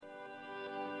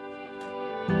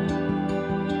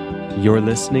You're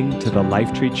listening to the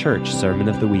Lifetree Church Sermon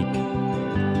of the Week.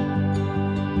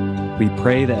 We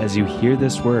pray that as you hear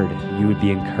this word, you would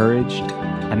be encouraged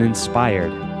and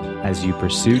inspired as you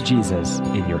pursue Jesus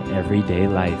in your everyday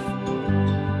life.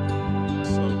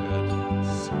 So good.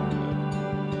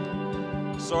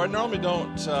 So I normally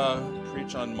don't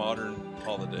preach on modern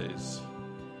holidays.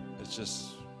 It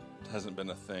just hasn't been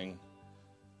a thing.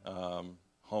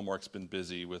 Homework's been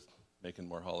busy with making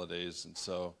more holidays, and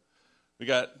so we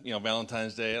got,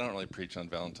 Valentine's Day. I don't really preach on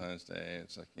Valentine's Day.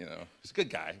 It's like, he's a good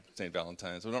guy, St.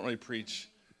 Valentine's. We don't really preach.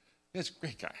 He's a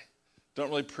great guy. Don't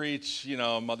really preach,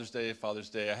 Mother's Day, Father's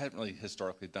Day. I haven't really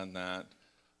historically done that.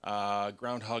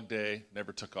 Groundhog Day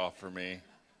never took off for me.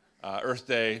 Earth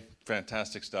Day,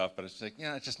 fantastic stuff, but it's like,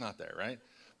 it's just not there, right?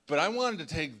 But I wanted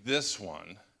to take this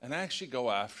one and actually go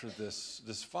after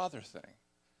this father thing,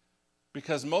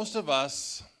 because most of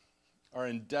us are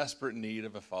in desperate need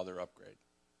of a father upgrade.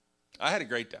 I had a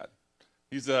great dad.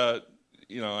 He's I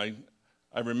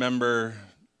remember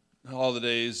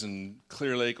holidays in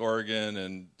Clear Lake, Oregon,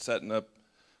 and setting up.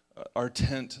 Our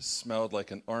tent smelled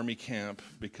like an army camp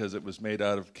because it was made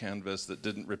out of canvas that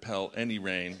didn't repel any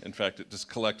rain. In fact, it just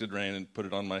collected rain and put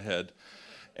it on my head.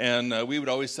 And we would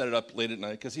always set it up late at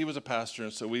night because he was a pastor,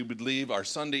 and so we would leave our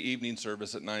Sunday evening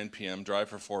service at 9 p.m., drive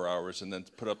for 4 hours, and then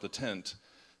put up the tent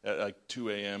at like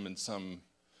 2 a.m. in some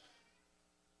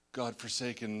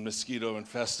godforsaken,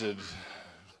 mosquito-infested,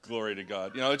 glory to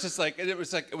God. It's just like it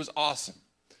was awesome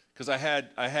because I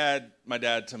had my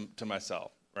dad to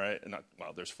myself, right? And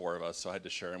there's 4 of us, so I had to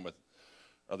share him with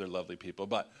other lovely people.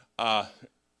 But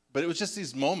it was just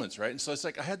these moments, right? And so it's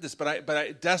like I had this, but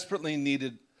I desperately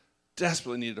needed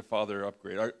a father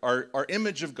upgrade. Our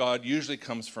image of God usually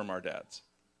comes from our dads.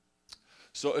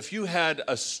 So if you had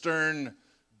a stern,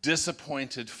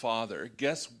 disappointed father,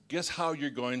 guess how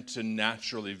you're going to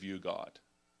naturally view God?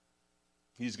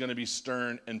 He's going to be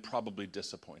stern and probably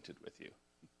disappointed with you.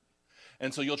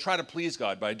 And so you'll try to please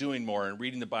God by doing more and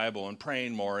reading the Bible and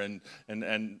praying more and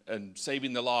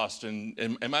saving the lost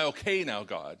and am I okay now,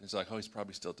 God? It's like, he's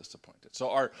probably still disappointed.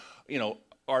 So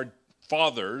our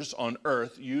fathers on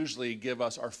earth usually give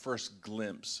us our first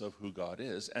glimpse of who God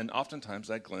is, and oftentimes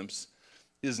that glimpse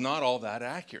is not all that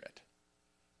accurate.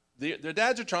 Their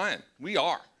dads are trying. We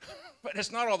are. But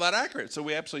it's not all that accurate, so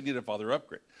we absolutely need a father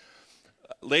upgrade.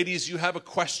 Ladies, you have a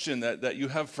question that you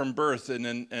have from birth,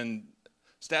 and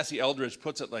Stacey Eldridge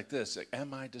puts it like this: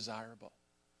 am I desirable?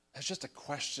 That's just a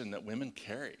question that women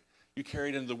carry. You carry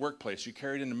it into the workplace. You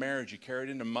carry it into marriage. You carry it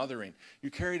into mothering. You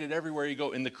carry it everywhere you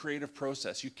go in the creative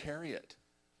process. You carry it.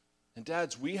 And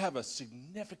dads, we have a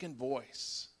significant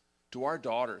voice to our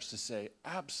daughters to say,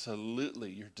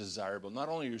 absolutely, you're desirable. Not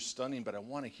only are you stunning, but I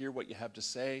want to hear what you have to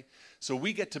say. So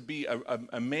we get to be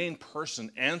a main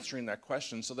person answering that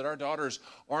question so that our daughters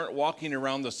aren't walking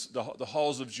around the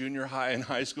halls of junior high and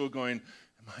high school going,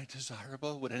 am I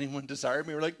desirable? Would anyone desire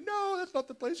me? We're like, no, that's not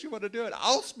the place you want to do it.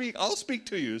 I'll speak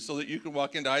to you so that you can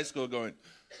walk into high school going,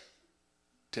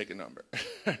 take a number.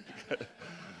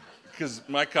 Because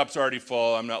my cup's already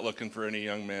full. I'm not looking for any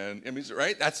young man.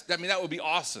 Right? That would be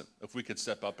awesome if we could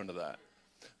step up into that.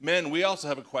 Men, we also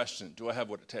have a question. Do I have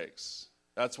what it takes?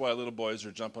 That's why little boys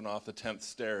are jumping off the 10th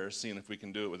stairs, seeing if we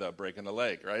can do it without breaking a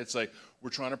leg, right? It's like we're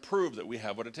trying to prove that we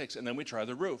have what it takes. And then we try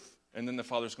the roof. And then the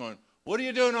father's going, what are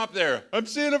you doing up there? I'm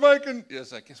seeing if I can.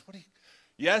 It's like,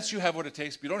 yes, you have what it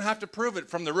takes, but you don't have to prove it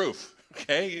from the roof,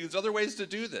 okay? There's other ways to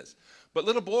do this. But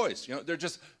little boys, they're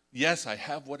just, yes, I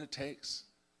have what it takes.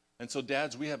 And so,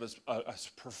 dads, we have a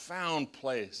profound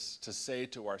place to say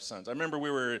to our sons. I remember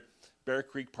we were at Bear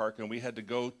Creek Park, and we had to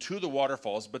go to the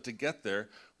waterfalls, but to get there,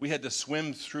 we had to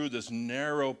swim through this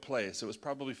narrow place. It was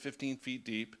probably 15 feet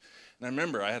deep. And I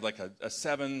remember I had like a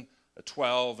 7, a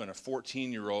 12, and a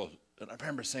 14-year-old, and I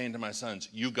remember saying to my sons,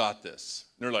 you got this.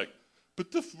 And they're like,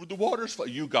 but the water's full.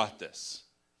 You got this.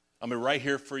 I'm right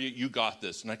here for you. You got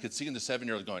this. And I could see in the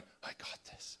 7-year-old going, I got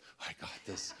this. I got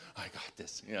this. I got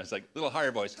this. It's like little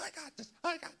higher voice. I got this.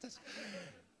 I got this.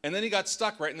 And then he got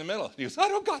stuck right in the middle. He goes, I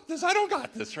don't got this. I don't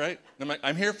got this, right? And I'm like,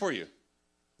 I'm here for you,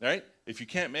 right? If you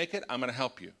can't make it, I'm going to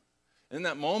help you. And in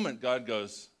that moment, God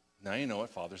goes, now you know what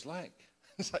Father's like.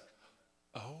 It's like,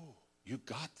 oh, you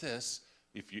got this.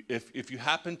 If you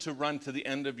happen to run to the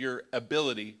end of your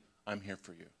ability, I'm here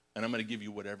for you. And I'm going to give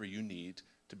you whatever you need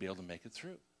to be able to make it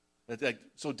through.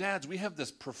 So dads, we have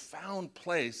this profound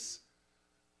place,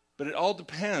 but it all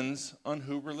depends on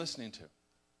who we're listening to.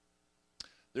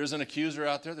 There's an accuser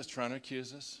out there that's trying to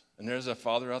accuse us, and there's a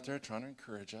father out there trying to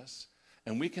encourage us.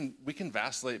 And we can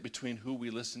vacillate between who we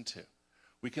listen to.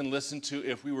 We can listen to,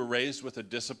 if we were raised with a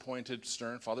disappointed,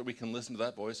 stern father, we can listen to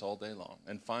that voice all day long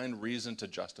and find reason to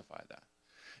justify that.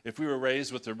 If we were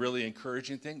raised with a really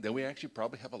encouraging thing, then we actually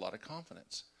probably have a lot of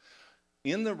confidence.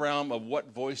 In the realm of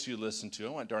what voice you listen to, I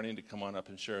want Darlene to come on up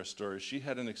and share a story. She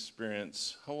had an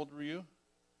experience, how old were you?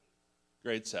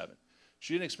 Grade 7.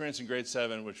 She had an experience in grade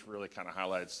 7, which really kind of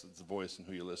highlights the voice and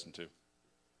who you listen to.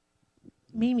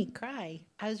 Made me cry.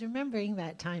 I was remembering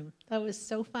that time. That was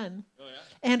so fun. Oh,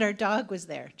 yeah? And our dog was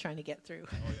there trying to get through.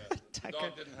 Oh, yeah. The Tucker.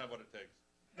 dog didn't have what it takes.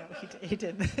 No, he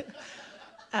didn't.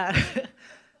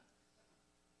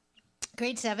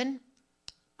 Grade 7,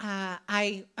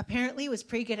 I apparently was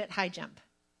pretty good at high jump.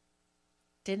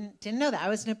 Didn't know that. I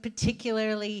wasn't a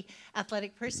particularly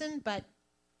athletic person, but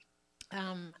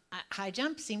high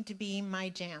jump seemed to be my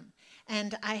jam.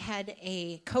 And I had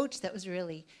a coach that was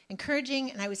really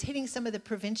encouraging, and I was hitting some of the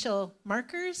provincial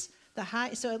markers,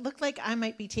 so it looked like I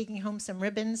might be taking home some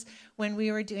ribbons when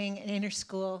we were doing an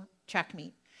inter-school track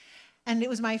meet. And it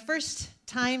was my first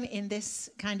time in this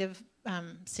kind of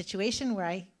situation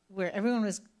where everyone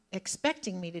was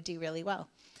expecting me to do really well.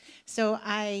 So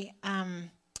I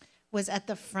was at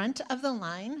the front of the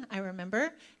line, I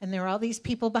remember, and there were all these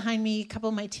people behind me. A couple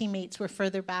of my teammates were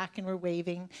further back and were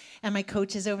waving, and my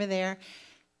coach is over there.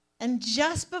 And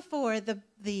just before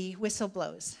the whistle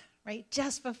blows, right,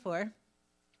 just before,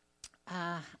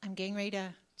 I'm getting ready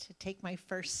to take my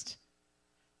first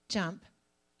jump,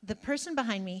 the person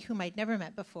behind me, whom I'd never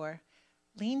met before,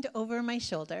 leaned over my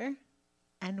shoulder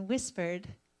and whispered,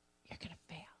 "You're going to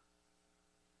fail."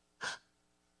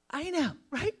 I know,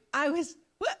 right? I was...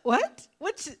 What?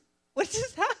 What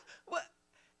just happened? What?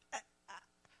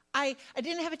 I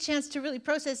didn't have a chance to really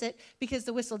process it because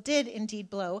the whistle did indeed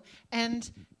blow, and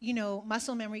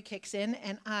muscle memory kicks in,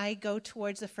 and I go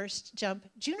towards the first jump.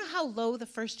 Do you know how low the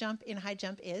first jump in high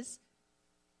jump is?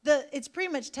 It's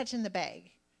pretty much touching the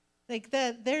bag.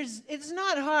 It's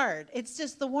not hard. It's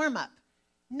just the warm up.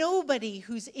 Nobody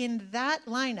who's in that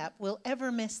lineup will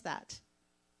ever miss that.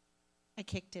 I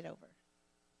kicked it over.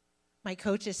 My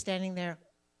coach is standing there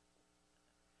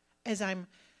as I'm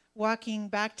walking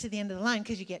back to the end of the line,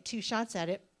 because you get 2 shots at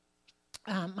it.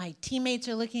 My teammates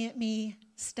are looking at me,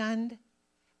 stunned.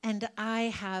 And I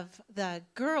have the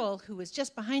girl who was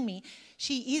just behind me.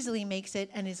 She easily makes it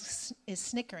and is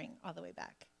snickering all the way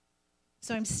back.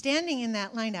 So I'm standing in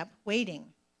that lineup,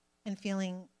 waiting and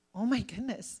feeling, oh my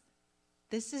goodness,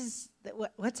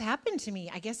 what's happened to me?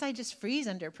 I guess I just freeze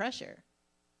under pressure,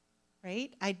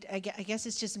 right? I guess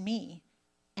it's just me.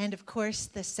 And of course,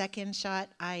 the second shot,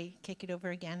 I kick it over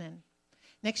again. And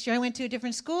next year I went to a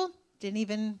different school, didn't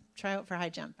even try out for high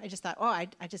jump. I just thought, I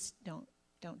just don't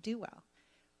do well.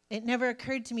 It never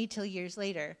occurred to me till years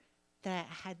later that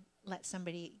I had let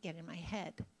somebody get in my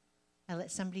head. I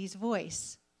let somebody's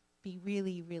voice be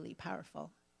really, really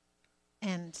powerful.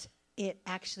 And it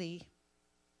actually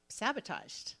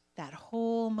sabotaged that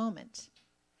whole moment.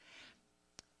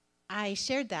 I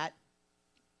shared that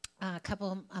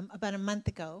about a month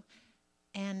ago,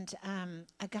 and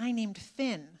a guy named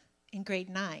Finn in grade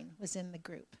 9 was in the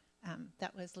group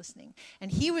that was listening,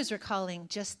 and he was recalling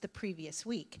just the previous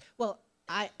week. Well,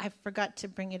 I forgot to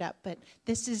bring it up, but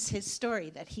this is his story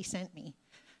that he sent me,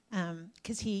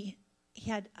 because he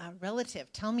had a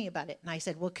relative tell me about it, and I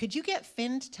said, well, could you get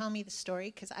Finn to tell me the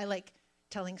story, because I like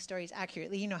telling stories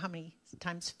accurately. You know how many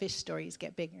times fish stories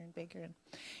get bigger and bigger. And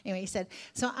anyway, he said,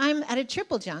 so I'm at a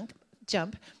triple jump,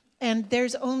 and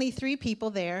there's only 3 people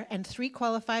there, and 3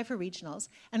 qualify for regionals.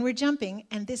 And we're jumping,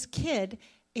 and this kid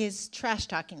is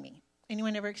trash-talking me.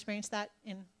 Anyone ever experienced that?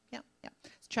 Yeah.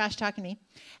 It's trash-talking me.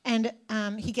 And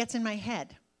he gets in my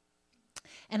head.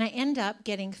 And I end up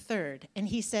getting 3rd. And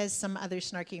he says some other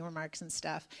snarky remarks and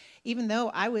stuff, even though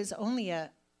I was only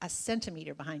a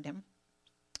centimeter behind him.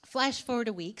 Flash forward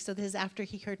a week, so this is after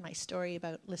he heard my story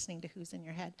about listening to Who's in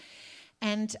Your Head.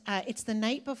 And it's the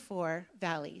night before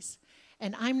Valleys.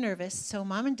 And I'm nervous, so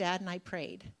Mom and Dad and I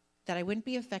prayed that I wouldn't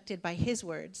be affected by his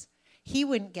words. He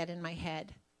wouldn't get in my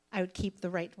head. I would keep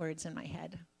the right words in my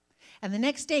head. And the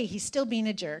next day, he's still being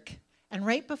a jerk. And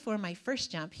right before my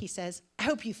first jump, he says, I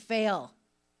hope you fail.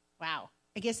 Wow.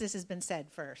 I guess this has been said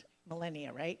for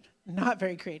millennia, right? Not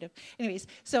very creative. Anyways,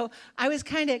 so I was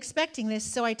kind of expecting this,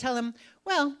 so I tell him,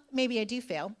 well, maybe I do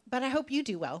fail, but I hope you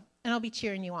do well, and I'll be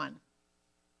cheering you on.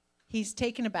 He's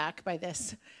taken aback by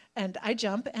this. And I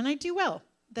jump, and I do well.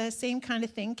 The same kind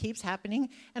of thing keeps happening.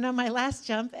 And on my last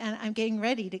jump, and I'm getting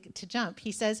ready to jump,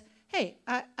 he says, hey,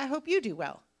 I hope you do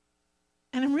well.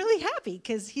 And I'm really happy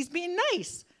because he's being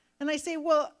nice. And I say,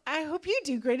 well, I hope you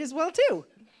do great as well, too.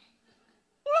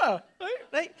 Whoa.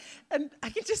 Right? And I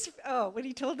can just, when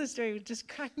he told the story, it just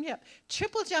cracked me up.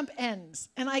 Triple jump ends,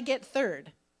 and I get 3rd.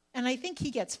 And I think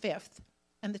he gets 5th,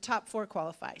 and the top 4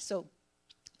 qualify. So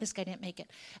This guy didn't make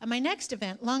it. At my next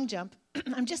event, long jump,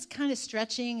 I'm just kind of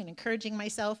stretching and encouraging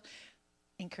myself.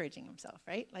 Encouraging himself,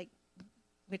 right? Like,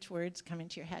 which words come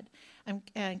into your head? I'm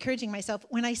encouraging myself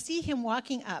when I see him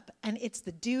walking up, and it's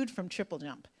the dude from triple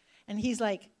jump. And he's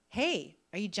like, hey,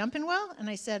 are you jumping well? And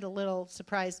I said, a little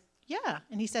surprised, yeah.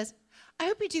 And he says, I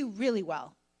hope you do really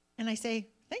well. And I say,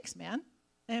 thanks, man.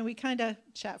 And we kind of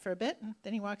chat for a bit, and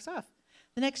then he walks off.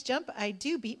 The next jump, I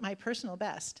do beat my personal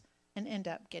best and end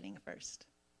up getting first.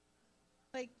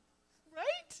 Like,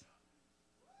 right?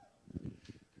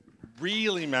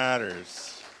 Really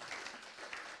matters.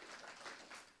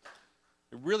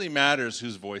 It really matters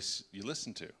whose voice you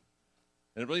listen to.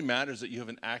 And it really matters that you have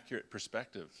an accurate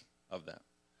perspective of them.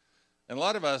 And a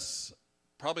lot of us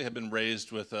probably have been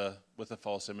raised with a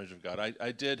false image of God.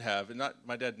 I did have, and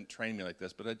my dad didn't train me like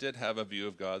this, but I did have a view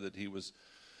of God that he was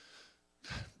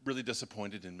really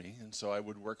disappointed in me. And so I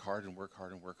would work hard and work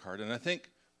hard and work hard. And I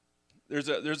think there's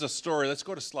a story. Let's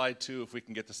go to slide 2 if we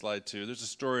can get to slide 2. There's a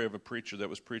story of a preacher that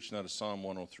was preaching out of Psalm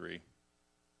 103.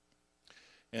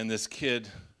 And this kid,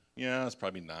 it's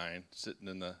probably 9, sitting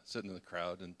in the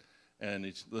crowd, and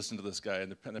he listened to this guy,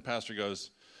 and the pastor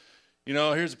goes,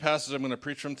 here's a passage I'm going to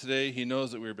preach from today. He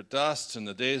knows that we are but dust, and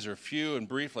the days are few and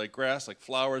brief like grass, like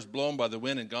flowers blown by the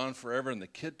wind and gone forever. And the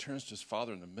kid turns to his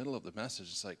father in the middle of the message.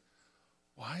 It's like,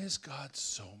 why is God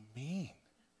so mean?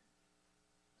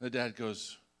 And the dad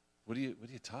goes, what are you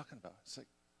talking about? It's like,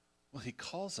 well, he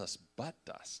calls us butt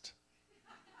dust.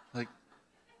 Like,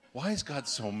 why is God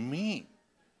so mean?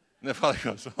 And the father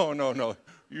goes, oh, no,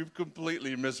 you've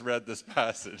completely misread this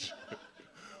passage.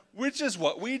 Which is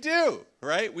what we do,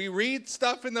 right? We read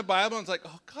stuff in the Bible and it's like,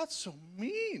 oh, God's so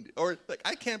mean. Or like,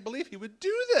 I can't believe he would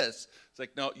do this. It's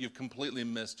like, no, you've completely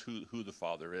missed who the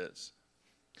Father is.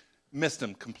 Missed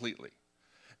him completely.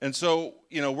 And so,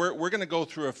 we're going to go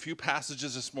through a few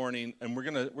passages this morning, and we're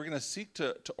going to seek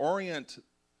to orient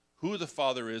who the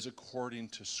Father is according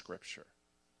to Scripture,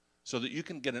 so that you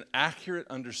can get an accurate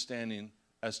understanding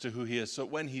as to who he is. So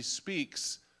when he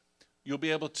speaks, you'll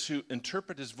be able to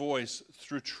interpret his voice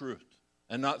through truth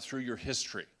and not through your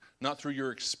history, not through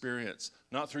your experience,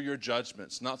 not through your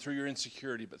judgments, not through your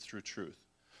insecurity, but through truth.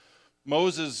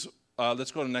 Moses, let's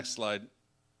go to the next slide.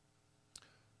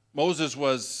 Moses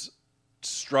was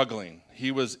struggling.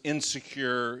 He was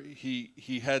insecure.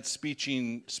 He had speech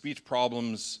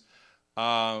problems.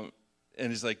 And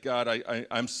he's like, God,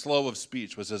 I'm slow of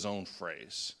speech was his own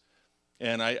phrase.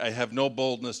 And I have no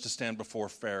boldness to stand before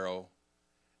Pharaoh.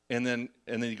 And then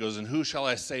he goes, and who shall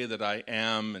I say that I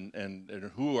am?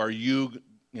 And who are you?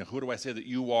 Who do I say that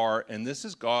you are? And this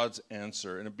is God's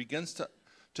answer. And it begins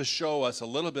to show us a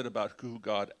little bit about who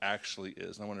God actually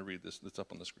is. And I want to read this. It's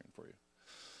up on the screen for you.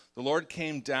 The Lord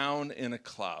came down in a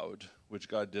cloud, which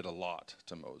God did a lot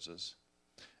to Moses,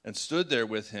 and stood there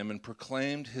with him and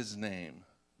proclaimed his name,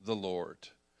 the Lord.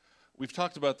 We've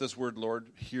talked about this word Lord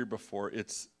here before.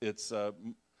 It's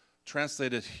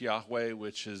translated Yahweh,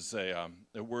 which is a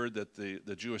word that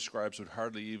the Jewish scribes would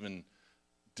hardly even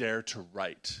dare to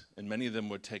write. And many of them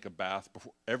would take a bath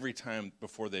every time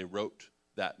before they wrote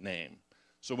that name.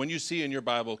 So when you see in your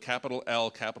Bible capital L,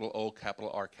 capital O,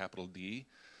 capital R, capital D,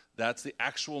 that's the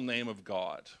actual name of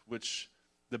God, which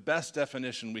the best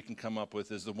definition we can come up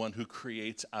with is the one who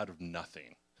creates out of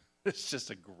nothing. It's just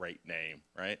a great name,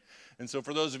 right? And so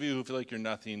for those of you who feel like you're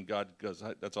nothing, God goes,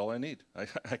 that's all I need.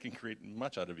 I can create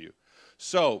much out of you.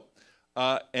 So,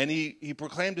 and he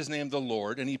proclaimed his name, the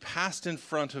Lord, and he passed in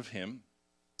front of him,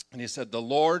 and he said, the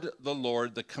Lord,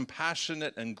 the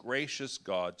compassionate and gracious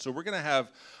God. So we're going to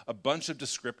have a bunch of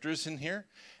descriptors in here,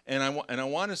 and I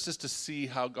want us just to see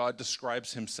how God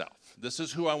describes himself. This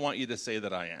is who I want you to say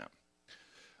that I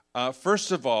am.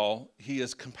 First of all, he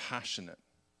is compassionate.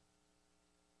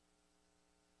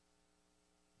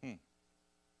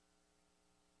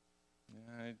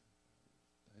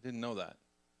 I didn't know that.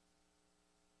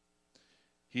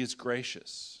 He is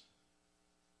gracious.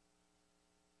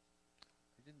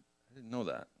 I didn't know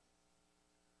that.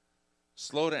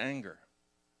 Slow to anger.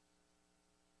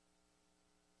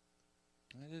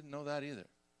 I didn't know that either.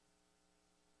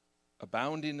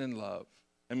 Abounding in love.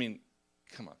 I mean,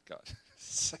 come on, God.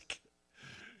 It's like,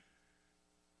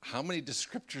 how many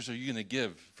descriptors are you going to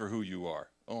give for who you are?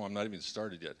 Oh, I'm not even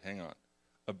started yet. Hang on.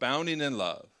 Abounding in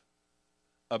love.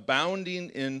 Abounding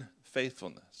in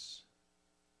faithfulness.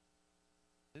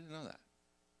 I didn't know that.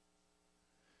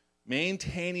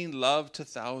 Maintaining love to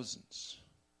thousands.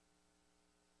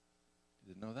 I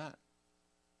didn't know that.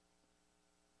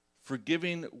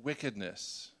 Forgiving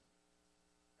wickedness.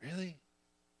 Really?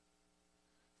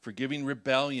 Forgiving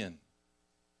rebellion.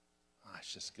 Oh,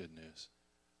 it's just good news.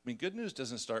 I mean, good news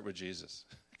doesn't start with Jesus.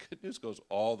 Good news goes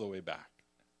all the way back.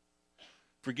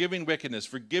 forgiving wickedness,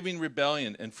 forgiving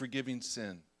rebellion, and forgiving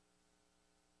sin.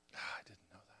 I didn't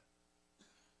know that.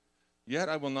 Yet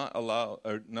I will not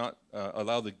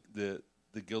allow the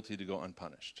guilty to go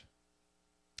unpunished.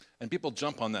 And people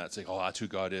jump on that and say, oh, that's who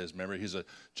God is. Remember, he's a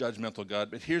judgmental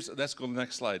God. But let's go to the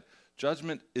next slide.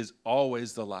 Judgment is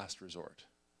always the last resort.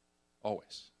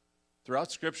 Always.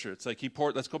 Throughout Scripture, it's like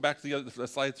let's go back to the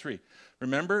slide 3.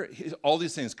 Remember, all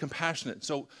these things, compassionate.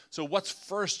 So what's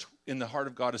first in the heart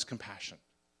of God is compassion.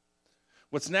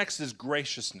 What's next is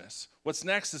graciousness. What's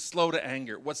next is slow to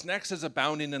anger. What's next is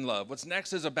abounding in love. What's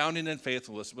next is abounding in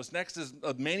faithfulness. What's next is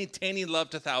maintaining love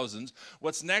to thousands.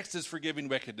 What's next is forgiving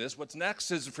wickedness. What's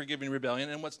next is forgiving rebellion.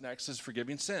 And what's next is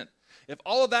forgiving sin. If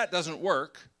all of that doesn't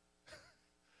work,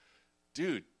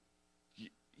 dude,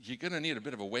 you're going to need a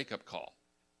bit of a wake-up call.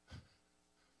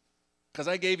 Because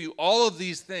I gave you all of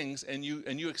these things, and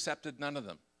you accepted none of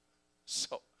them.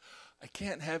 So I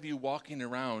can't have you walking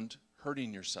around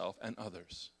hurting yourself and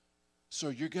others. So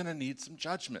you're going to need some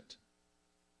judgment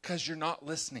because you're not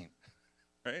listening,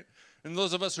 right? And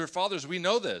those of us who are fathers, we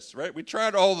know this, right? We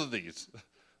tried all of these.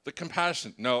 The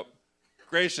compassion, no.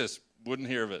 Gracious, wouldn't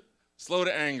hear of it. Slow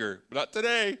to anger, but not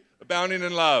today. Abounding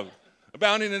in love,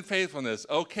 abounding in faithfulness.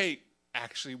 Okay,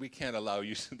 actually, we can't allow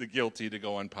you, the guilty, to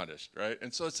go unpunished, right?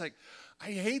 And so it's like, I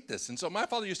hate this. And so my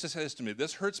father used to say this to me,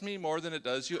 this hurts me more than it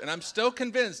does you. And I'm still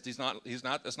convinced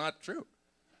that's not true.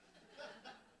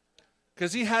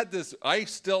 Because he had this, I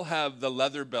still have the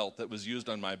leather belt that was used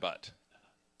on my butt.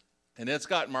 And it's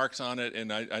got marks on it,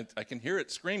 and I can hear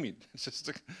it screaming. It's just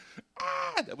like,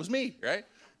 that was me, right?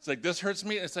 It's like, this hurts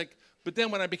me. And it's like, but then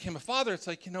when I became a father, it's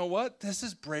like, you know what? This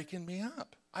is breaking me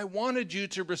up. I wanted you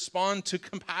to respond to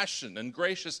compassion and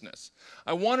graciousness.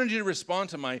 I wanted you to respond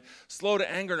to my slow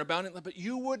to anger and abounding love, but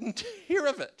you wouldn't hear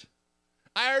of it.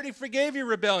 I already forgave your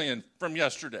rebellion from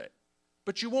yesterday,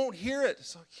 but you won't hear it.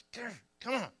 So,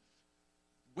 come on.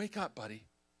 Wake up, buddy.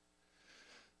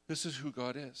 This is who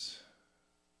God is.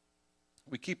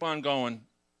 We keep on going.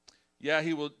 Yeah,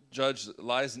 he will judge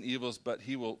lies and evils, but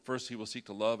he will seek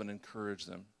to love and encourage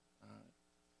them.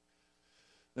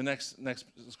 The next, let's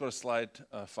go to slide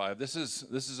 5. This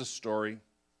is a story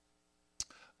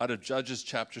out of Judges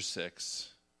chapter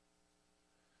 6.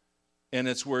 And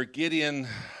it's where Gideon,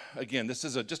 again, this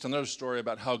is just another story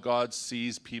about how God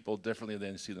sees people differently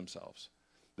than they see themselves.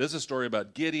 This is a story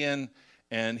about Gideon,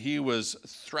 and he was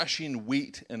threshing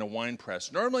wheat in a wine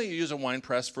press. Normally you use a wine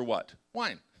press for what?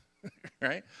 Wine,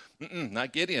 right?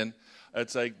 Not Gideon.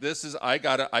 It's like, I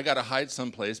gotta hide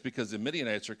someplace because the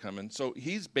Midianites are coming. So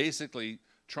he's basically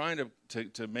trying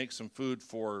to make some food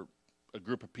for a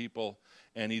group of people,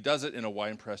 and he does it in a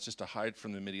wine press just to hide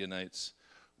from the Midianites,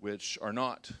 which are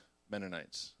not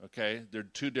Mennonites, okay? They're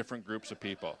two different groups of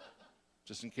people.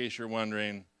 Just in case you're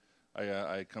wondering,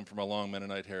 I come from a long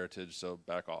Mennonite heritage, so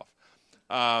back off.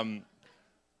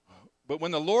 But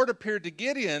when the Lord appeared to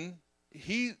Gideon,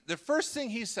 the first thing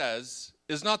he says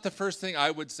is not the first thing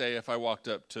I would say if I walked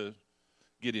up to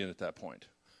Gideon at that point.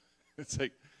 It's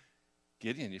like,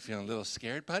 Gideon, you feeling a little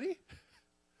scared, buddy?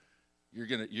 You're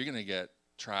gonna get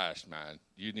trashed, man.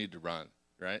 You need to run,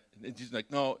 right? And he's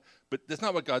like, no, but that's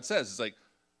not what God says. It's like,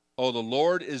 oh, the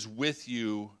Lord is with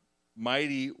you,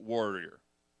 mighty warrior.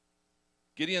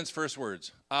 Gideon's first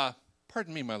words,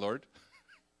 pardon me, my Lord.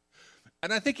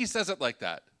 And I think he says it like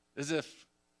that, as if,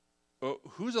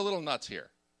 who's a little nuts here?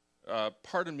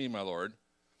 Pardon me, my Lord.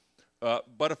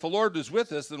 But if the Lord is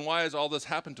with us, then why has all this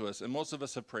happened to us? And most of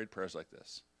us have prayed prayers like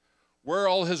this. Where are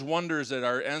all his wonders that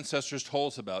our ancestors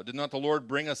told us about? Did not the Lord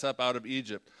bring us up out of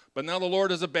Egypt? But now the Lord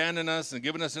has abandoned us and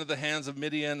given us into the hands of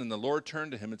Midian. And the Lord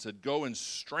turned to him and said, go in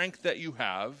strength that you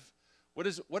have. What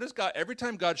is God? Every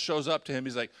time God shows up to him,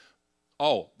 he's like,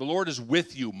 oh, the Lord is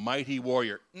with you, mighty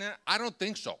warrior. Nah, I don't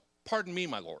think so. Pardon me,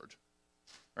 my Lord.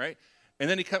 Right? And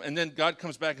then God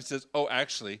comes back and says, oh,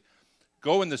 actually,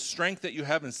 go in the strength that you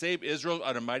have and save Israel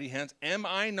out of mighty hands. Am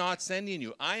I not sending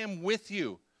you? I am with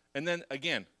you. And then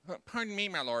again, pardon me,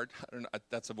 my Lord. I don't know,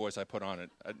 that's the voice I put on it.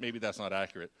 Maybe that's not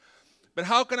accurate. But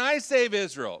how can I save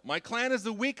Israel? My clan is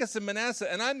the weakest in Manasseh,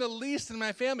 and I'm the least in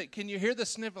my family. Can you hear the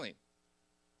sniveling?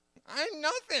 I'm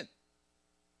nothing.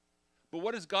 But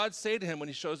what does God say to him when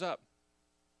he shows up?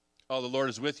 Oh, the Lord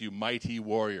is with you, mighty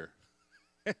warrior.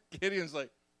 Gideon's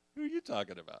like, who are you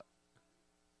talking about?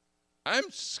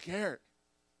 I'm scared.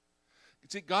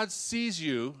 See, God sees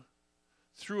you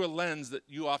through a lens that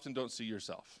you often don't see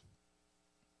yourself.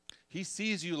 He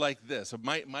sees you like this, a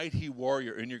mighty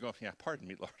warrior, and you're going, yeah, pardon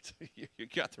me, Lord. You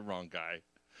got the wrong guy.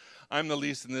 I'm the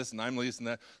least in this, and I'm the least in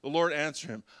that. The Lord answered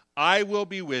him, I will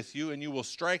be with you, and you will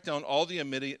strike down all the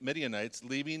Midianites,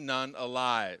 leaving none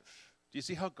alive. Do you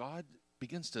see how God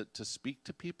begins to speak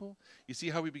to people. You see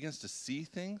how he begins to see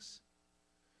things?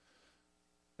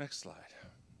 Next slide.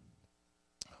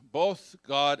 Both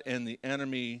God and the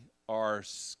enemy are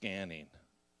scanning.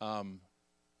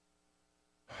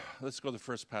 Let's go to the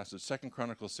first passage, 2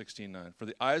 Chronicles 16:9. For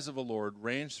the eyes of the Lord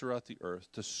range throughout the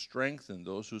earth to strengthen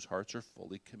those whose hearts are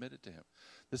fully committed to him.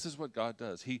 This is what God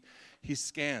does. He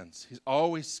scans. He's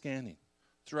always scanning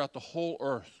throughout the whole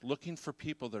earth, looking for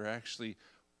people that are actually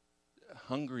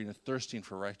hungry and thirsting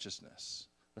for righteousness.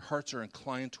 Their hearts are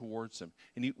inclined towards him.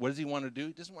 And what does he want to do?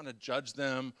 He doesn't want to judge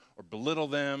them or belittle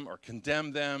them or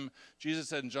condemn them. Jesus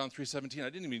said in John 3:17, I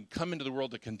didn't even come into the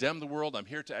world to condemn the world. I'm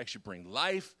here to actually bring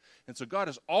life. And so God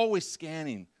is always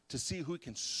scanning to see who he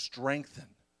can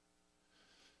strengthen.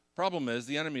 Problem is,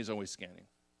 the enemy is always scanning.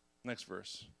 Next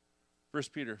verse.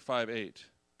 1 Peter 5:8.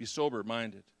 Be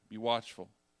sober-minded. Be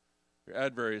watchful. Your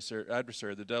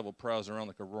adversary, the devil, prowls around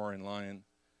like a roaring lion,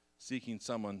 seeking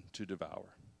someone to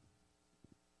devour.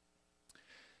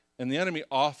 And the enemy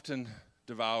often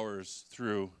devours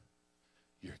through,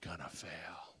 you're gonna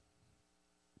fail.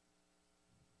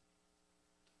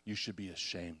 You should be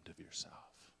ashamed of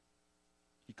yourself.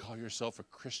 You call yourself a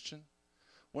Christian?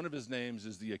 One of his names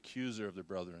is the accuser of the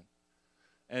brethren.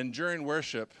 And during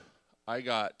worship, I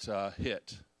got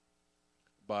hit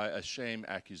by a shame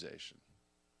accusation.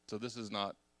 So this is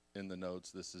not in the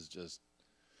notes. This is just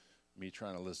me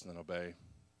trying to listen and obey.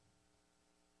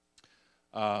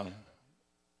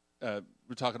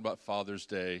 We're talking about Father's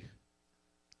Day,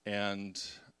 and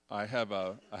I have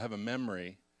a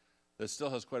memory that still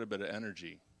has quite a bit of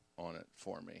energy on it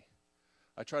for me.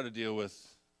 I try to deal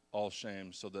with all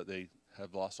shame so that they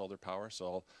have lost all their power.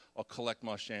 So I'll collect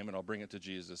my shame and I'll bring it to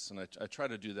Jesus, and I try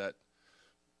to do that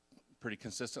pretty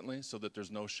consistently so that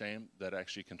there's no shame that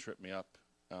actually can trip me up,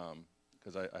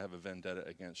 because I have a vendetta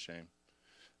against shame,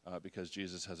 because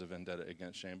Jesus has a vendetta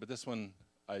against shame. But this one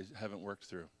I haven't worked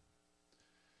through.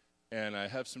 And I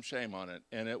have some shame on it.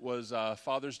 And it was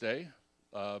Father's Day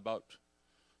about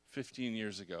 15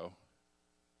 years ago.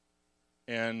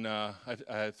 And I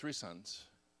had 3 sons.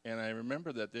 And I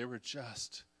remember that they were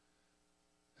just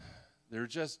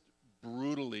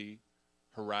brutally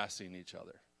harassing each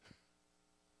other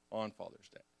on Father's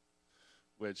Day.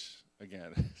 Which,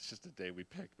 again, it's just a day we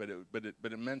picked, but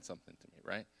it meant something to me,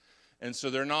 right? And so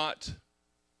they're not,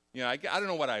 I don't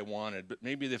know what I wanted, but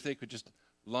maybe if they could just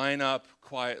line up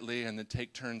quietly and then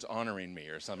take turns honoring me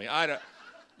or something. I don't,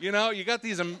 you got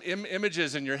these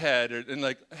images in your head, and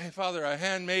like, hey, Father, I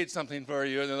handmade something for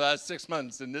you in the last 6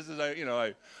 months, and this is,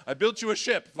 I built you a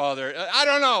ship, Father. I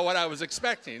don't know what I was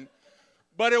expecting,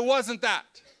 but it wasn't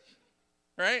that,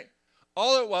 right?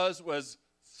 All it was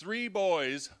 3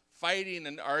 boys fighting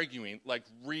and arguing, like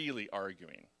really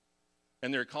arguing.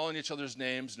 And they're calling each other's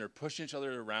names, and they're pushing each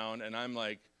other around, and I'm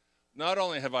like, not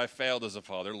only have I failed as a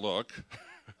father, look,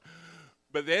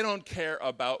 but they don't care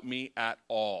about me at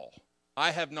all.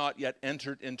 I have not yet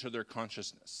entered into their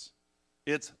consciousness.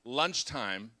 It's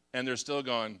lunchtime, and they're still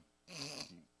going,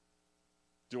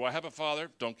 do I have a father?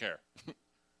 Don't care.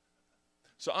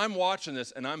 So I'm watching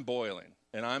this, and I'm boiling,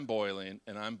 and I'm boiling,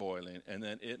 and I'm boiling, and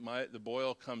then the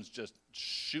boil comes just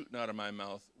shooting out of my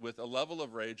mouth with a level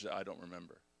of rage that I don't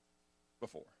remember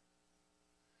before.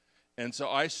 And so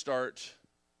I start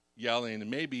yelling, and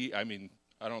maybe, I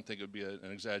don't think it would be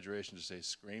an exaggeration to say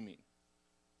screaming.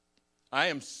 I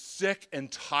am sick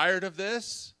and tired of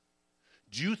this.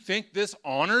 Do you think this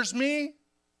honors me?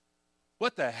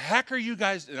 What the heck are you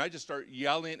guys? And I just start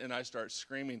yelling and I start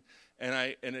screaming,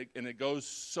 and it goes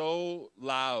so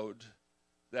loud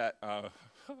that my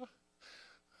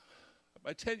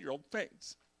 10-year-old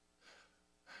faints.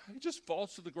 He just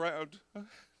falls to the ground, and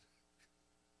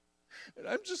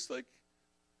I'm just like,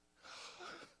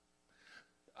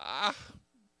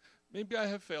 maybe I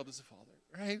have failed as a father,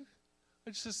 right?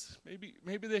 It's just,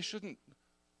 maybe they shouldn't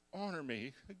honor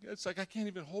me. It's like I can't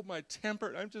even hold my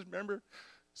temper. I just remember,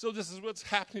 so this is what's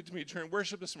happening to me during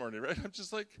worship this morning, right? I'm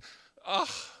just like,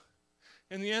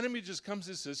 and the enemy just comes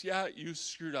and says, yeah, you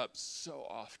screwed up so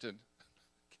often.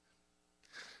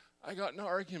 I got no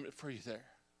argument for you there.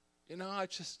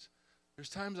 There's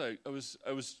times I was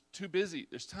too busy.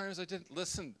 There's times I didn't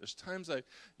listen. There's times I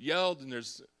yelled, and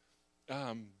there's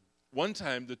one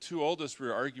time the 2 oldest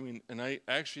were arguing, and I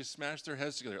actually smashed their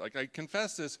heads together. Like, I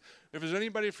confess this. If there's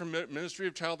anybody from Ministry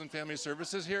of Child and Family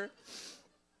Services here,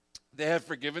 they have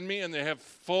forgiven me, and they have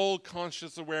full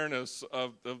conscious awareness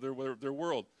of their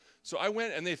world. So I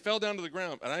went, and they fell down to the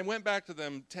ground, and I went back to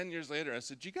them 10 years later. And I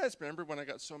said, do you guys remember when I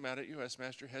got so mad at you, I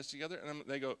smashed your heads together? And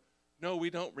they go, no, we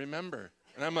don't remember.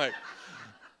 And I'm like,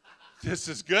 this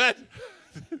is good.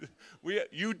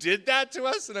 You did that to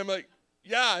us? And I'm like,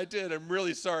 Yeah, I did. I'm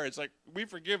really sorry. It's like, we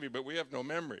forgive you, but we have no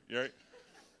memory, right?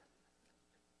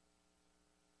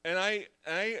 And I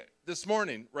this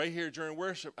morning, right here during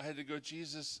worship, I had to go,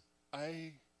 Jesus,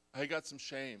 I got some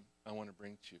shame I want to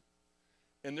bring to you.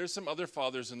 And there's some other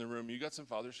fathers in the room. You got some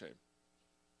father shame.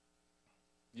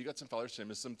 You got some father shame.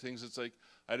 There's some things it's like,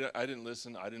 I didn't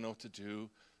listen. I didn't know what to do.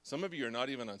 Some of you are not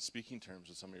even on speaking terms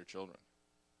with some of your children.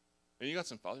 And you got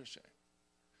some father shame.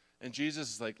 And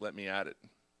Jesus is like, let me at it.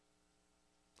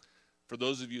 For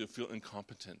those of you who feel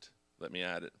incompetent, let me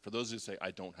at it. For those who say,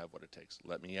 I don't have what it takes,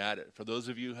 let me at it. For those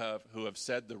of you who have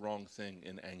said the wrong thing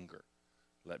in anger,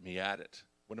 let me at it.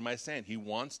 What am I saying? He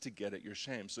wants to get at your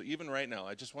shame. So even right now,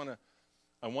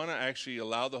 I want to actually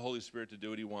allow the Holy Spirit to do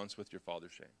what he wants with your father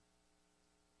shame.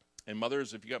 And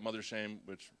mothers, if you got mother shame,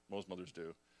 which most mothers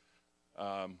do,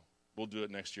 we'll do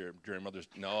it next year during Mother's.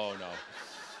 No.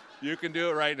 You can do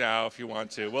it right now if you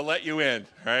want to. We'll let you in,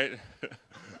 right?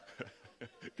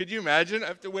 Could you imagine? I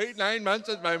have to wait 9 months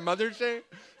with my mother shame?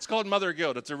 It's called mother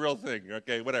guilt. It's a real thing.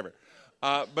 Okay, whatever.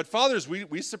 But fathers,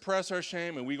 we suppress our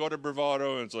shame, and we go to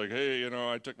bravado, and it's like, hey,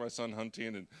 I took my son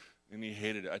hunting, and he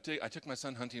hated it. I took my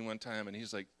son hunting one time, and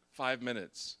he's like 5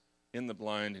 minutes in the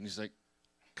blind, and he's like,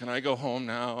 can I go home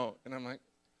now? And I'm like,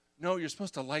 no, you're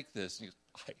supposed to like this. And he goes,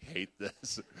 I hate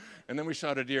this. And then we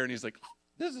shot a deer, and he's like,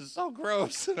 this is so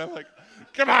gross. And I'm like,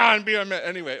 come on, be a man.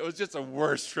 Anyway, it was just a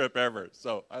worst trip ever.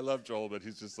 So I love Joel, but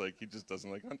he just doesn't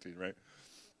like hunting, right?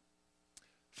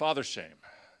 Father shame.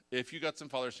 If you got some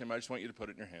father shame, I just want you to put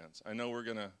it in your hands. I know we're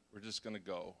just gonna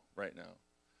go right now.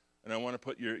 And I want to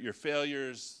put your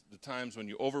failures, the times when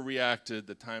you overreacted,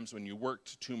 the times when you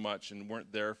worked too much and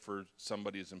weren't there for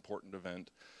somebody's important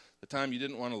event, the time you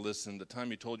didn't want to listen, the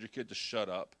time you told your kid to shut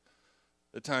up,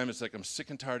 the time it's like, I'm sick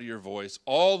and tired of your voice.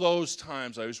 All those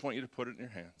times, I just want you to put it in your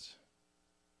hands.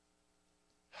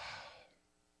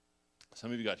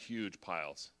 Some of you got huge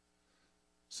piles.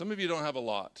 Some of you don't have a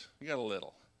lot. You got a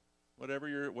little.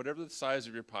 Whatever the size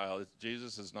of your pile,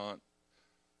 Jesus is not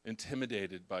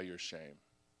intimidated by your shame.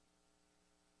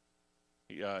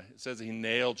 It says he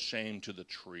nailed shame to the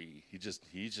tree. He's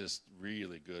just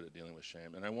really good at dealing with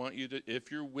shame. And I want you to,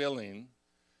 if you're willing,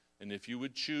 and if you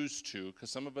would choose to, because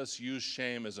some of us use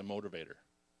shame as a motivator,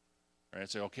 right?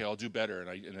 Say, okay, I'll do better,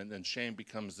 and then shame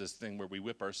becomes this thing where we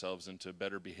whip ourselves into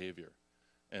better behavior,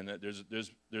 and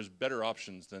there's better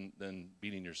options than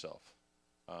beating yourself.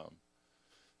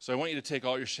 So I want you to take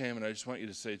all your shame, and I just want you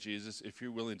to say, Jesus, if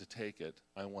you're willing to take it,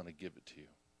 I want to give it to you.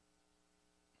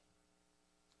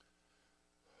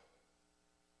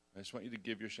 I just want you to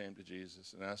give your shame to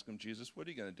Jesus and ask him, Jesus, what are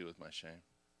you going to do with my shame?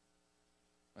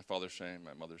 My father's shame,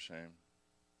 my mother's shame,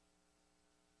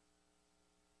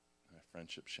 my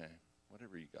friendship shame,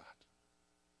 whatever you got.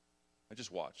 I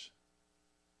just watch,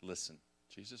 listen.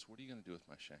 Jesus, what are you going to do with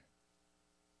my shame?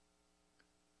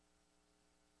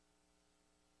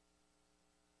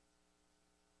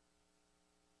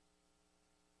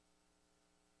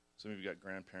 Some of you got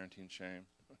grandparenting shame.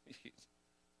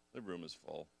 The room is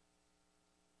full.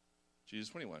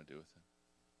 Jesus, what do you want to do with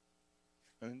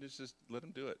it? And just let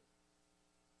him do it.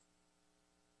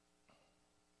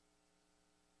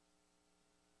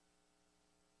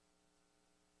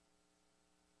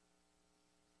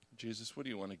 Jesus, what do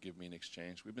you want to give me in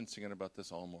exchange? We've been singing about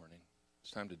this all morning.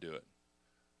 It's time to do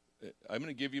it. I'm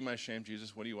going to give you my shame,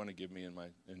 Jesus. What do you want to give me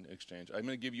in exchange? I'm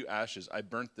going to give you ashes. I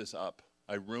burnt this up.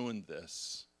 I ruined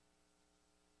this.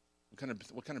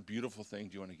 What kind of beautiful thing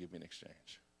do you want to give me in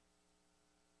exchange?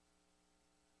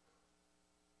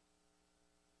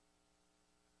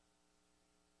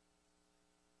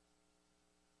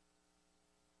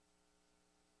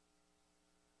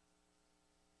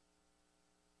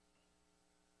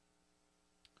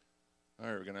 All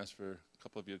right, we're going to ask for a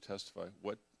couple of you to testify.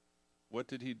 What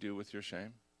did he do with your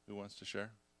shame? Who wants to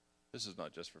share? This is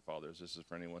not just for fathers. This is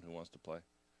for anyone who wants to play.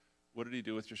 What did he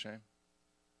do with your shame?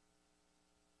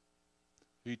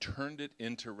 He turned it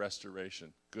into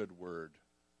restoration. Good word.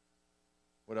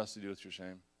 What else did he do with your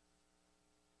shame?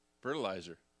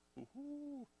 Fertilizer.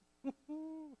 Woo-hoo.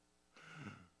 Woo-hoo.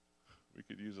 We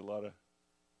could use a lot of...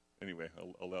 Anyway,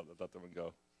 I'll let that one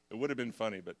go. It would have been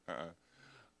funny, but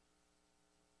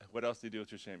What else do you do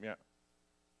with your shame? Yeah.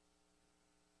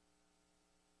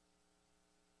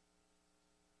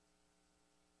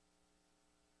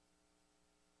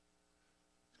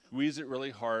 Squeeze it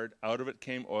really hard. Out of it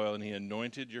came oil, and he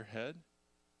anointed your head.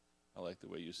 I like the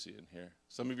way you see it in here.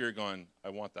 Some of you are going, I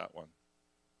want that one.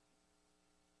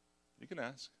 You can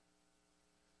ask.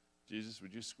 Jesus,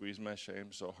 would you squeeze my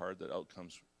shame so hard that out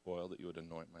comes oil that you would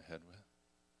anoint my head with?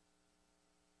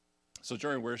 So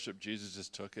during worship, Jesus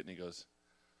just took it, and he goes,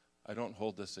 I don't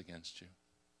hold this against you.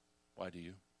 Why do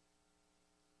you?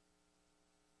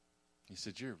 He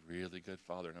said, you're a really good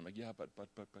father. And I'm like, yeah, but. He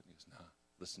goes, nah,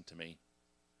 listen to me.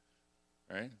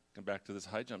 All right? Come back to this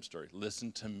high jump story.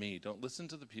 Listen to me. Don't listen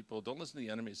to the people. Don't listen to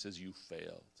the enemy who says you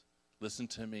failed. Listen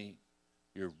to me.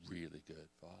 You're a really good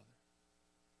father.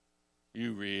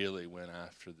 You really went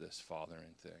after this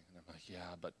fathering thing. And I'm like,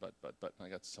 yeah, but. And I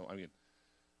got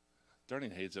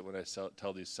Darlene hates it when I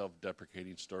tell these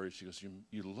self-deprecating stories. She goes,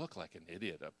 you look like an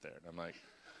idiot up there. And I'm like,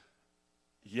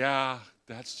 yeah,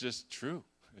 that's just true.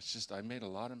 It's just I made a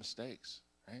lot of mistakes,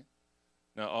 right?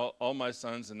 Now, all my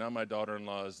sons and now my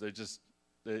daughter-in-laws,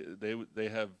 they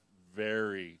have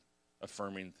very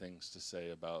affirming things to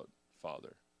say about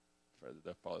Father,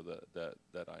 the Father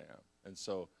that I am. And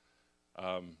so,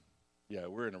 yeah,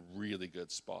 we're in a really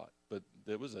good spot. But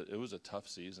it was a tough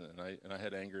season, and I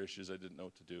had anger issues I didn't know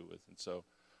what to do with. And so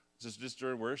just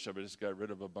during worship, I just got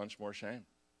rid of a bunch more shame.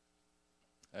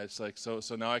 And it's like, so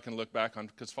now I can look back on,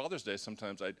 because Father's Day,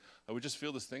 sometimes I would just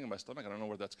feel this thing in my stomach. I don't know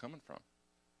where that's coming from.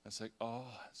 And it's like, oh,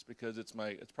 it's because it's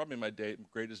probably my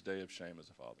greatest day of shame as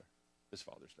a father, is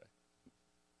Father's Day.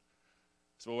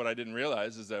 So what I didn't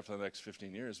realize is that for the next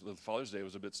 15 years, the Father's Day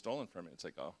was a bit stolen from me. It's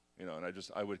like, oh, and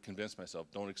I would convince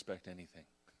myself, don't expect anything.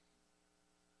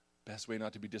 Best way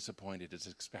not to be disappointed is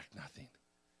expect nothing.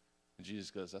 And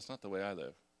Jesus goes, that's not the way I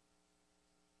live.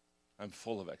 I'm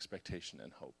full of expectation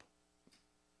and hope.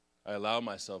 I allow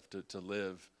myself to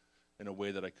live in a way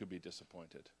that I could be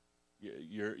disappointed.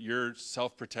 You're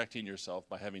self-protecting yourself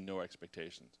by having no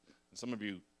expectations. And some of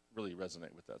you really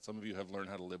resonate with that. Some of you have learned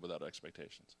how to live without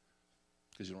expectations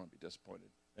because you don't want to be disappointed.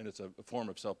 And it's a form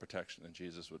of self-protection, and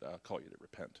Jesus would call you to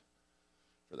repent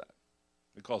for that.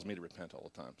 He calls me to repent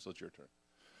all the time, so it's your turn.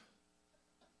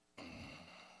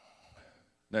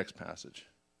 Next passage.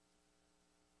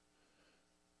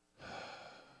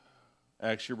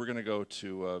 Actually, we're going to go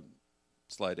to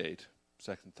slide 8,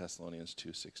 2 Thessalonians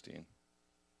 2:16.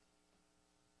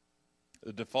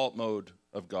 The default mode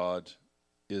of God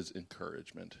is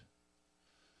encouragement.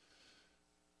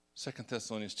 2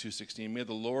 Thessalonians 2:16, may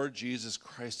the Lord Jesus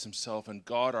Christ himself and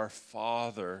God our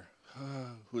Father,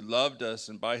 who loved us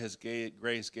and by his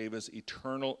grace gave us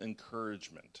eternal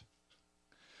encouragement.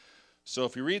 So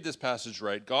if you read this passage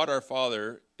right, God our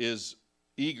Father is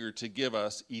eager to give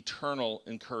us eternal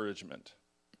encouragement.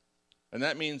 And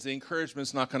that means the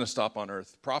encouragement's not going to stop on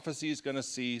earth. Prophecy is going to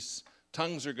cease.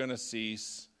 Tongues are going to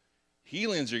cease.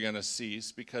 Healings are going to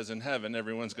cease because in heaven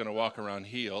everyone's going to walk around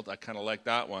healed. I kind of like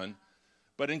that one.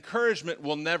 But encouragement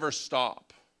will never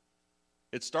stop.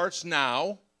 It starts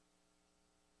now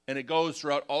and it goes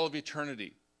throughout all of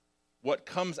eternity. What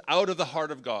comes out of the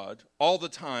heart of God all the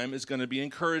time is going to be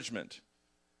encouragement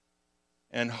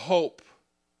and hope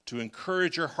to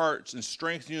encourage your hearts and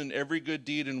strengthen you in every good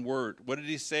deed and word. What did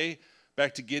he say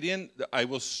back to Gideon? I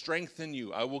will strengthen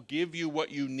you. I will give you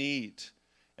what you need.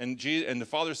 And the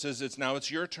Father says,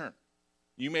 it's your turn.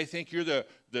 You may think you're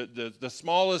the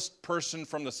smallest person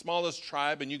from the smallest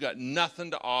tribe and you got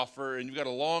nothing to offer and you've got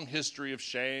a long history of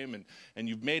shame and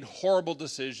you've made horrible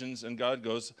decisions, and God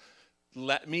goes,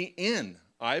 let me in.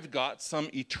 I've got some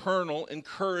eternal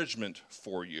encouragement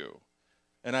for you.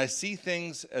 And I see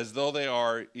things as though they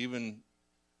are, even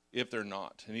if they're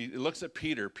not. And he looks at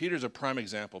Peter. Peter's a prime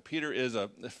example. Peter is a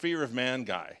fear of man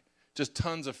guy, just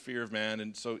tons of fear of man.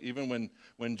 And so even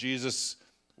when Jesus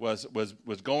was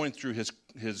going through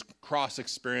his cross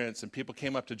experience and people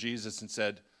came up to Jesus and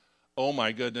said, oh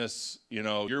my goodness,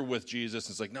 you're with Jesus.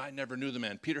 And it's like, no, I never knew the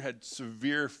man. Peter had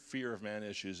severe fear of man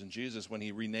issues. And Jesus, when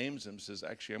he renames him, says,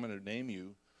 actually, I'm going to name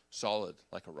you solid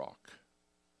like a rock.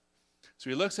 So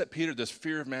he looks at Peter, this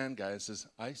fear of man guy, and says,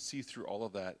 I see through all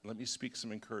of that. Let me speak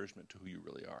some encouragement to who you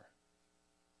really are.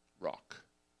 Rock.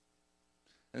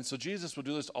 And so Jesus will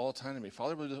do this all the time to me.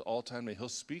 Father will do this all the time to me. He'll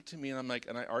speak to me, and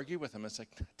I argue with him. It's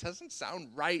like, that doesn't sound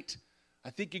right.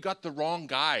 I think you got the wrong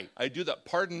guy. I do that,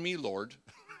 pardon me, Lord,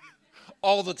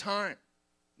 all the time.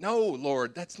 No,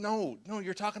 Lord, no,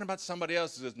 you're talking about somebody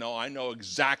else. He says, no, I know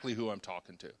exactly who I'm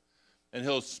talking to. And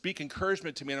he'll speak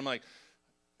encouragement to me, and I'm like,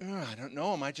 I don't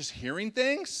know. Am I just hearing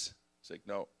things? It's like,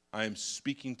 no, I am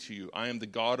speaking to you. I am the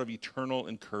God of eternal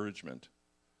encouragement.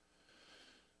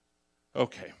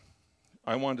 Okay.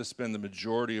 I wanted to spend the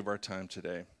majority of our time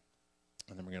today,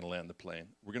 and then we're going to land the plane.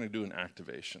 We're going to do an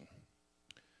activation.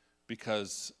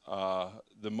 Because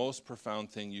the most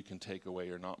profound thing you can take away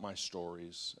are not my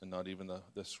stories and not even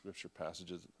the scripture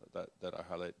passages that I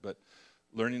highlight, but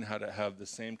learning how to have the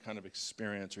same kind of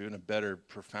experience or even a better,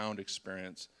 profound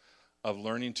experience of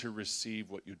learning to receive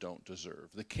what you don't deserve.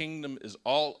 The kingdom is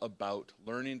all about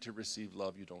learning to receive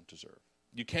love you don't deserve.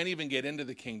 You can't even get into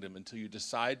the kingdom until you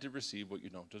decide to receive what you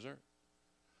don't deserve.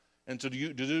 And so do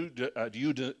you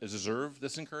deserve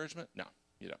this encouragement? No,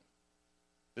 you don't.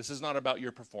 This is not about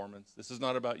your performance. This is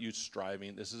not about you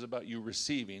striving. This is about you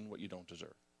receiving what you don't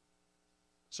deserve.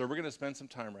 So we're going to spend some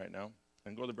time right now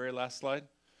and go to the very last slide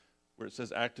where it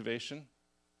says activation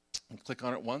and click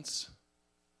on it once.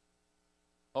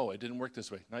 Oh, it didn't work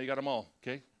this way. Now you got them all,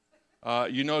 okay?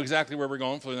 You know exactly where we're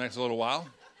going for the next little while.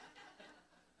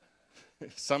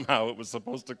 Somehow it was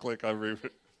supposed to click,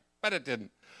 but it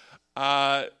didn't.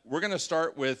 We're going to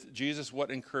start with, Jesus,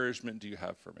 what encouragement do you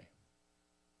have for me?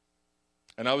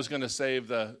 And I was going to save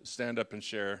the stand up and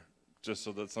share just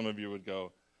so that some of you would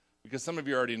go, because some of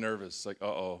you are already nervous, like,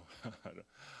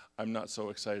 I'm not so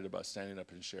excited about standing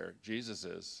up and share. Jesus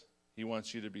is. He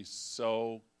wants you to be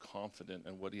so confident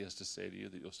in what he has to say to you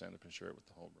that you'll stand up and share it with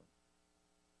the whole room.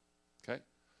 Okay?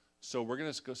 So we're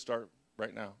going to go start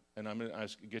right now. And I'm going to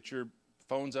ask you, get your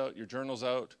phones out, your journals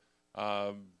out,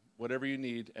 whatever you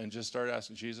need, and just start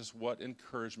asking Jesus, what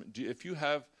encouragement? If you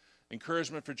have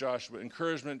encouragement for Joshua,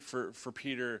 encouragement for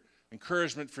Peter,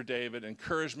 encouragement for David,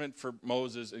 encouragement for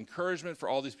Moses, encouragement for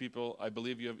all these people, I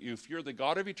believe you have. If you're the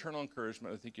God of eternal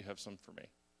encouragement, I think you have some for me.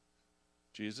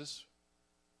 Jesus,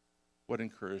 what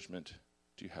encouragement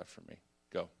do you have for me?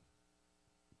 Go.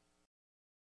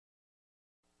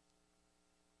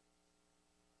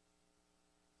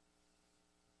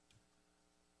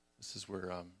 This is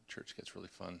where church gets really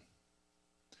fun.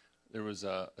 There was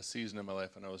a season in my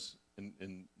life when I was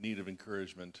in need of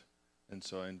encouragement, and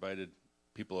so I invited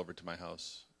people over to my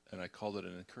house, and I called it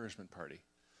an encouragement party.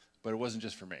 But it wasn't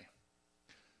just for me.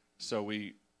 So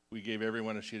we gave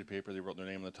everyone a sheet of paper. They wrote their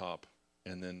name on the top,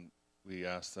 and then we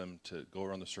asked them to go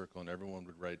around the circle, and everyone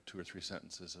would write 2 or 3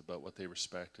 sentences about what they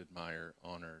respect, admire,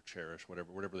 honor, cherish,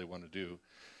 whatever they want to do.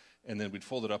 And then we'd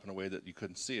fold it up in a way that you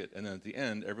couldn't see it. And then at the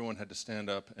end, everyone had to stand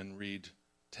up and read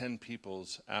 10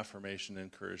 people's affirmation,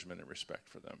 encouragement, and respect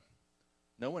for them.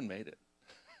 No one made it.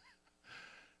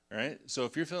 All right? So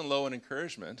if you're feeling low in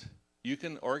encouragement, you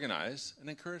can organize an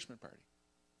encouragement party.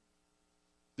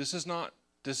 This is not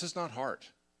hard.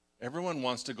 Everyone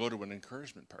wants to go to an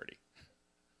encouragement party.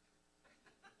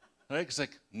 Right? It's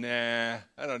like, nah,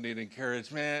 I don't need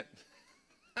encouragement.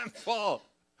 I'm full.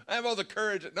 I have all the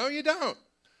courage. No, you don't.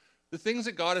 The things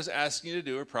that God is asking you to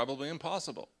do are probably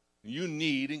impossible. You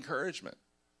need encouragement.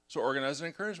 So organize an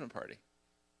encouragement party.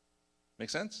 Make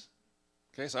sense?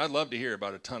 Okay, so I'd love to hear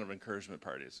about a ton of encouragement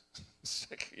parties.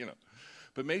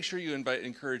 But make sure you invite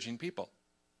encouraging people.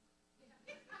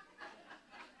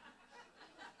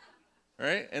 All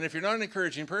right? And if you're not an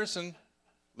encouraging person,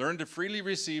 learn to freely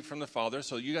receive from the Father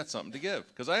so you got something to give.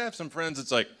 Because I have some friends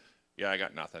that's like, yeah, I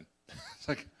got nothing. It's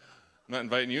like, I'm not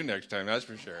inviting you next time, that's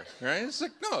for sure. Right? It's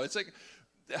like, no, it's like...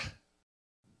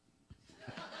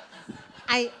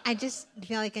 I just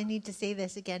feel like I need to say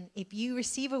this again. If you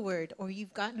receive a word or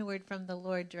you've gotten a word from the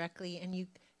Lord directly and you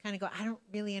kind of go, I don't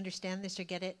really understand this or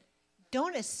get it,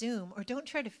 don't assume or don't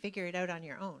try to figure it out on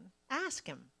your own. Ask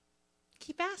him.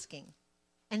 Keep asking.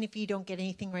 And if you don't get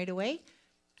anything right away,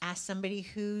 ask somebody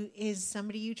who is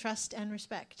somebody you trust and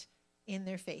respect in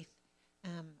their faith.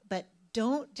 But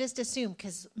don't just assume,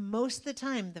 because most of the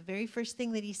time, the very first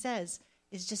thing that he says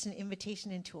is just an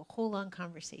invitation into a whole long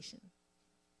conversation.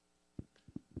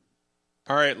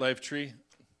 All right, Lifetree.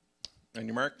 On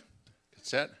your mark, get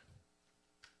set.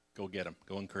 Go get them.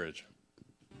 Go encourage.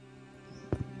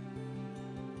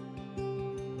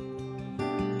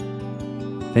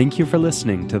 Thank you for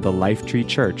listening to the Lifetree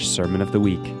Church Sermon of the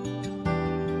Week.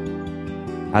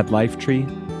 At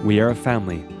Lifetree, we are a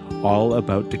family all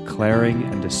about declaring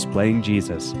and displaying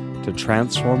Jesus to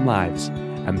transform lives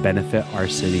and benefit our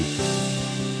city.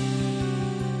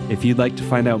 If you'd like to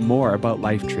find out more about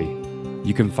Lifetree,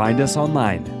 you can find us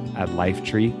online at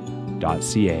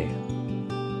lifetree.ca.